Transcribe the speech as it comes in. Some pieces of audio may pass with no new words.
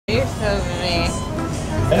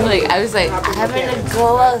like, I was like, I'm gonna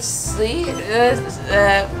go to sleep.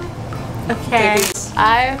 Okay.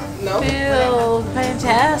 I feel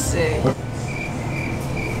fantastic.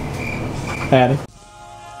 Patty.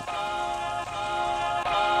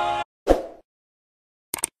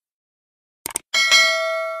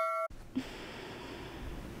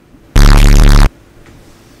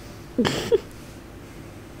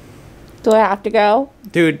 Do I have to go?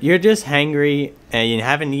 Dude, you're just hangry and you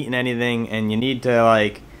haven't eaten anything and you need to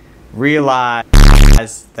like realize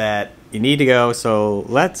that you need to go, so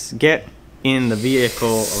let's get in the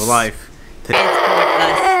vehicle of life to transport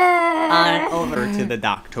us on over to the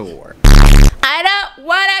doctor. I don't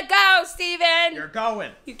wanna go, Steven! You're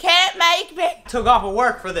going. You can't make me! Took off of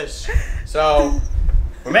work for this, so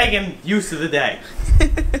we're making use of the day.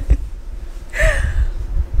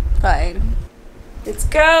 Fine. Let's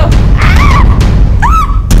go!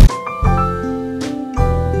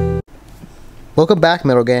 Welcome back,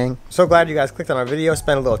 Middle Gang. So glad you guys clicked on our video,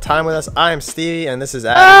 spent a little time with us. I am Stevie, and this is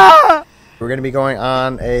Addie. We're going to be going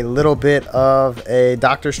on a little bit of a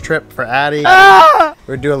doctor's trip for Addie. We're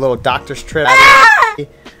going to do a little doctor's trip.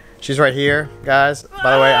 She's right here, guys.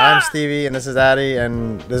 By the way, I'm Stevie, and this is Addie,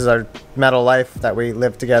 and this is our metal life that we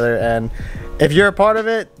live together. And if you're a part of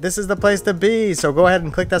it, this is the place to be. So go ahead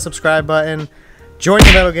and click that subscribe button. Join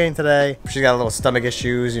the Metal Gang today. She's got a little stomach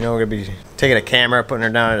issues. You know, we're gonna be taking a camera, putting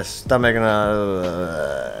her down in her stomach,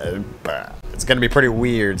 and it's gonna be pretty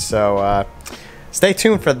weird. So stay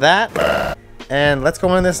tuned for that. And let's go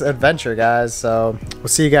on this adventure, guys. So we'll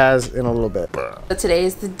see you guys in a little bit. Today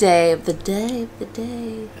is the day of the day of the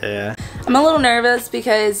day. Yeah. I'm a little nervous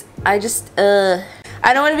because I just, I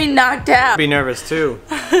don't want to be knocked out. Be nervous too.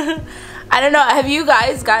 I don't know. Have you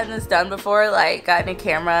guys gotten this done before? Like, gotten a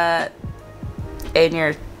camera in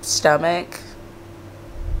your stomach?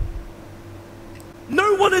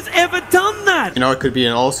 No one has ever done that! You know, it could be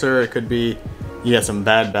an ulcer, it could be you got some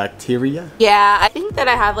bad bacteria. Yeah, I think that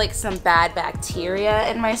I have like some bad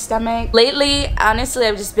bacteria in my stomach. Lately, honestly,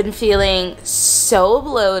 I've just been feeling so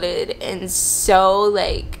bloated and so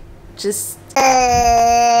like just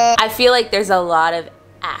I feel like there's a lot of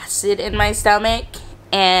acid in my stomach,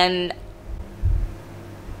 and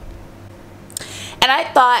I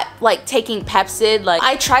thought like taking Pepsid, like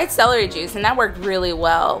I tried celery juice and that worked really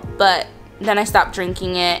well, but then I stopped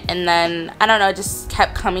drinking it, and then I don't know, it just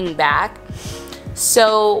kept coming back.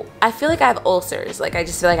 So I feel like I have ulcers. Like I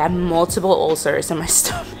just feel like I have multiple ulcers in my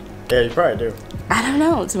stomach. Yeah, you probably do. I don't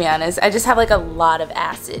know, to be honest. I just have like a lot of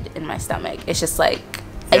acid in my stomach. It's just like,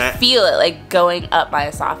 I feel it like going up my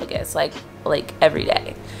esophagus like every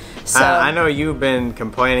day. So I know you've been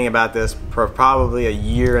complaining about this for probably a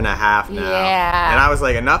year and a half now. Yeah. And I was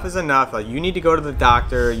like, enough is enough. Like, you need to go to the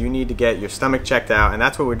doctor. You need to get your stomach checked out. And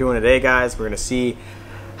that's what we're doing today, guys. We're going to see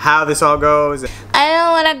how this all goes. I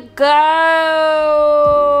don't want to go.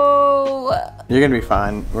 You're going to be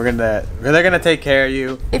fine. They're going to take care of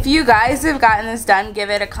you. If you guys have gotten this done,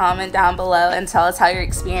 give it a comment down below and tell us how your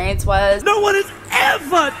experience was. No one has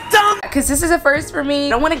ever done! Because this is a first for me. I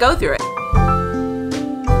don't want to go through it.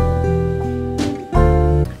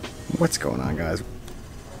 What's going on, guys?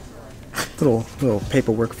 Little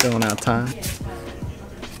paperwork filling out time.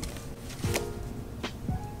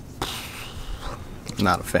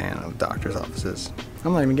 Not a fan of doctor's offices.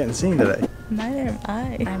 I'm not even getting seen today. Neither am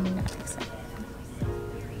I. I'm not excited.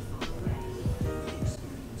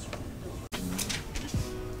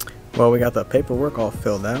 Well, we got the paperwork all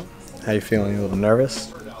filled out. How you feeling? You a little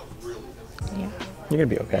nervous? Yeah. You're gonna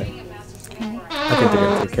be okay. I think they're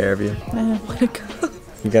gonna take care of you. I don't want to go.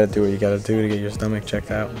 You gotta do what you gotta do to get your stomach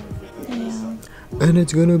checked out. Yeah. And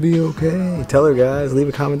it's gonna be okay. Tell her, guys. Leave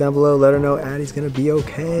a comment down below. Let her know Addie's gonna be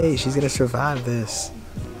okay. She's gonna survive this.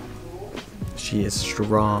 She is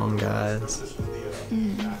strong, guys.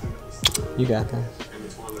 You got this.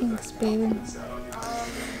 Thanks, baby.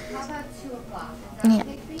 Yeah.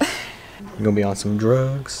 You're gonna be on some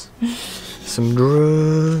drugs. Some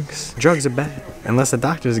drugs. Drugs are bad. Unless the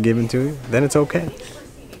doctors are giving to you, then it's okay.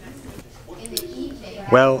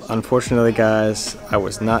 Well, unfortunately, guys, I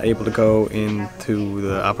was not able to go into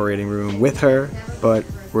the operating room with her, but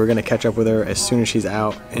we're gonna catch up with her as soon as she's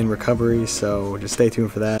out in recovery, so just stay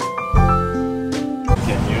tuned for that.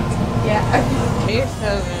 Yeah. You're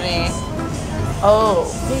so me. Oh,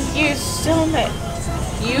 thank you so much.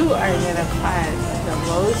 You are gonna find the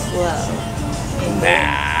most love.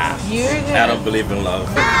 Nah. You're gonna, I don't believe in love.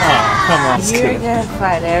 Oh, come on, you're gonna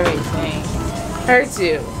find everything. Her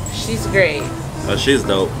too. She's great. Oh, she's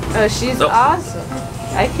dope. Oh, she's Nope. awesome.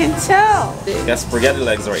 I can tell. You got spaghetti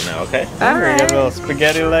legs right now, okay? You got Alright. little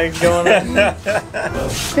spaghetti legs going on.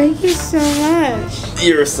 Thank you so much.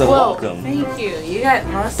 You're so Whoa, welcome. thank you. You got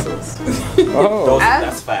muscles. Oh.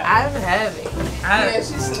 That's fat. I'm heavy. Yeah,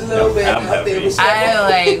 she's a little bit I'm out there. heavy. With I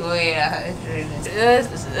like weigh 100.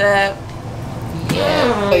 Yeah.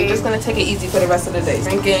 You're just gonna take it easy for the rest of the day.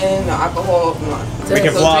 Drinking, no alcohol, no. We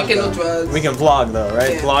can No vlog. drinking, no though. drugs. We can vlog though,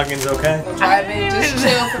 right? Yeah. Vlogging's okay. No driving. Just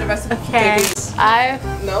chill for the rest of the Okay. day. I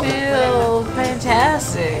No? feel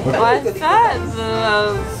fantastic. I thought The you doctor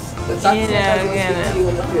know, will speak to you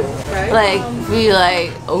in the field, right? like be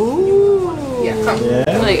like, ooh. Yeah, come.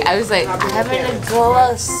 Yeah. Like I was like, I'm gonna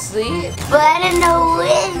go sleep, but I didn't know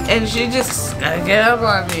when. And she just gotta get up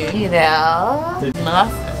on me. You know,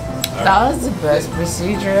 nothing. That was the best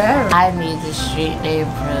procedure ever. I need the street name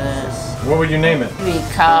for this. What would you name it? We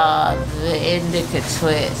call the Indica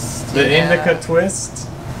Twist. The you know? Indica Twist?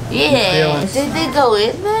 Yeah. feeling- Did they go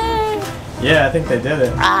in there? Yeah, I think they did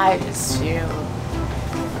it. I just feel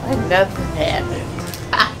like nothing happened.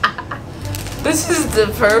 This is the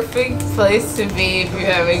perfect place to be if you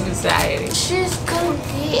have anxiety. Just go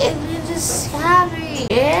get in the discovery.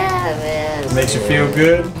 Yeah, man. Makes you feel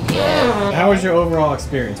good. Yeah. How was your overall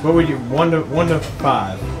experience? What would you, 1 to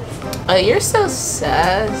 5? Oh, you're so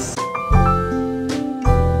sus.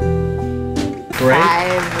 Great.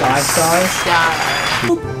 5 5 stars. stars.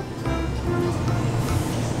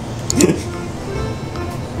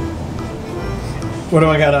 What do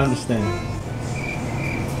I gotta understand?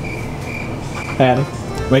 Patty,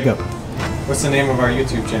 wake up. What's the name of our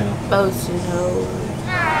YouTube channel? Most you know.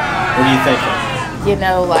 What do you think? You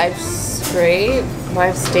know, life's great.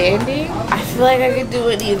 Life's standing. I feel like I could do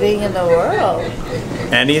anything in the world.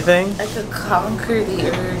 Anything? I could conquer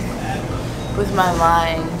the earth with my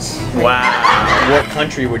mind. Wow. What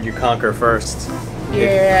country would you conquer first?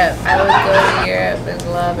 Europe. I would go to Europe and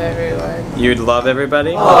love everyone. You'd love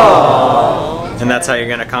everybody? Aww. And that's how you're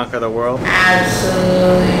gonna conquer the world?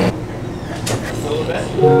 Absolutely.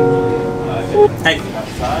 Hey,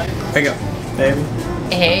 wake up, baby.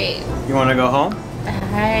 Hey. You wanna go home?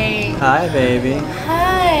 Hi. Hi, baby.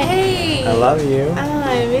 Hi. Hey. I love you. Oh,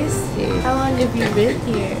 I missed you. How long have you been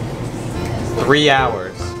here? 3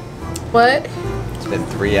 hours. What? It's been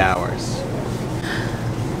 3 hours.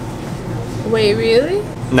 Wait, really?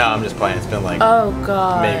 No, I'm just playing. It's been like Oh,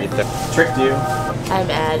 God. maybe tricked you. I'm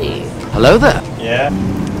Addie. Hello there. Yeah.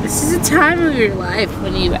 This is a time of your life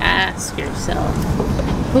when you ask yourself,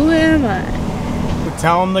 who am I?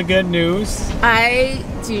 Tell them the good news. I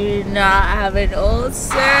do not have an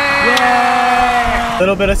ulcer. A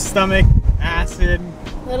little bit of stomach acid.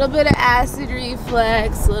 A little bit of acid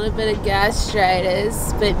reflux, a little bit of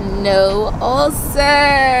gastritis, but no ulcers.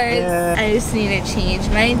 Yeah. I just need to change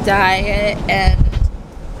my diet, and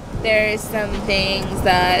there's some things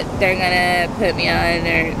that they're gonna put me on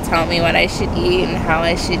or tell me what I should eat and how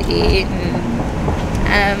I should eat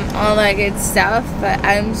and all that good stuff. But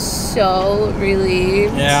I'm so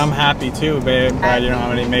relieved. Yeah, I'm happy too, babe. Glad you don't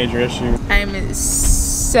have any major issues. I'm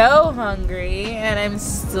so hungry and I'm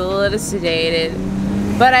still a little sedated,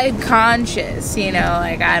 but I'm conscious, you know,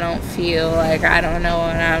 like I don't feel like I don't know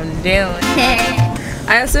what I'm doing.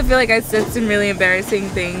 I also feel like I said some really embarrassing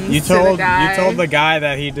things You to told the guy. you told the guy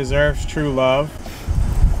that he deserves true love.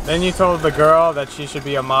 Then you told the girl that she should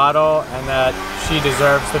be a model and that she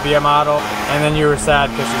deserves to be a model. And then you were sad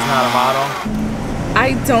because she's not a model.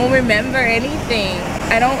 I don't remember anything.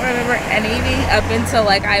 I don't remember anything up until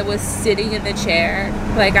like I was sitting in the chair.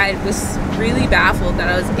 Like I was really baffled that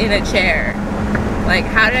I was in a chair. Like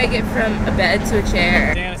how did I get from a bed to a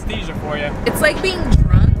chair? Anesthesia for you. It's like being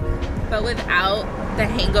drunk, but without the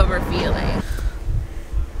hangover feeling.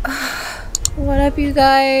 What up, you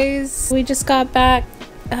guys? We just got back.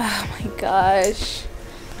 Oh my gosh.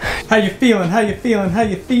 How you feeling? How you feeling? How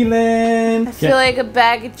you feeling? I feel like a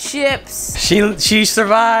bag of chips. She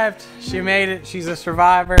survived. She made it. She's a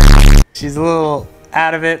survivor. She's a little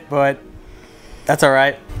out of it, but that's all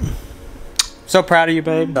right. So proud of you,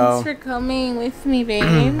 babe. Thanks for coming with me,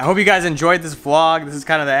 babe. I hope you guys enjoyed this vlog. This is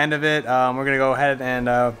kind of the end of it. We're gonna go ahead and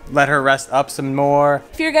let her rest up some more.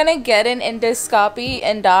 If you're gonna get an endoscopy,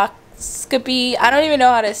 I don't even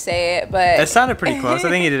know how to say it, but It sounded pretty close. I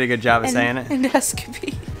think you did a good job of saying it.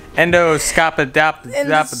 Endoscopy.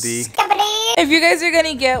 Endoscopy. If you guys are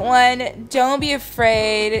gonna get one, don't be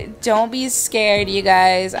afraid. Don't be scared, you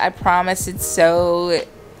guys. I promise it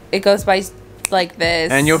goes by just like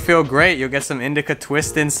this. And you'll feel great. You'll get some indica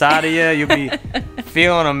twist inside of you. You'll be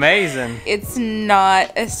feeling amazing. It's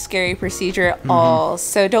not a scary procedure at all,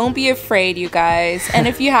 so don't be afraid, you guys. And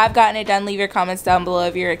if you have gotten it done, leave your comments down below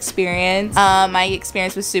of your experience. My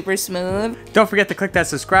experience was super smooth. Don't forget to click that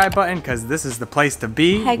subscribe button, because this is the place to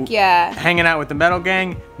be. Heck yeah. Hanging out with the Metal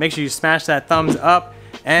Gang. Make sure you smash that thumbs up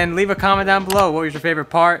and leave a comment down below. What was your favorite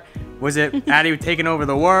part? Was it Addie taking over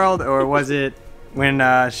the world, or was it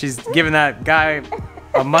when she's giving that guy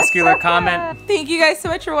a muscular comment? Thank you guys so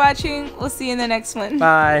much for watching. We'll see you in the next one.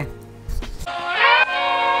 Bye.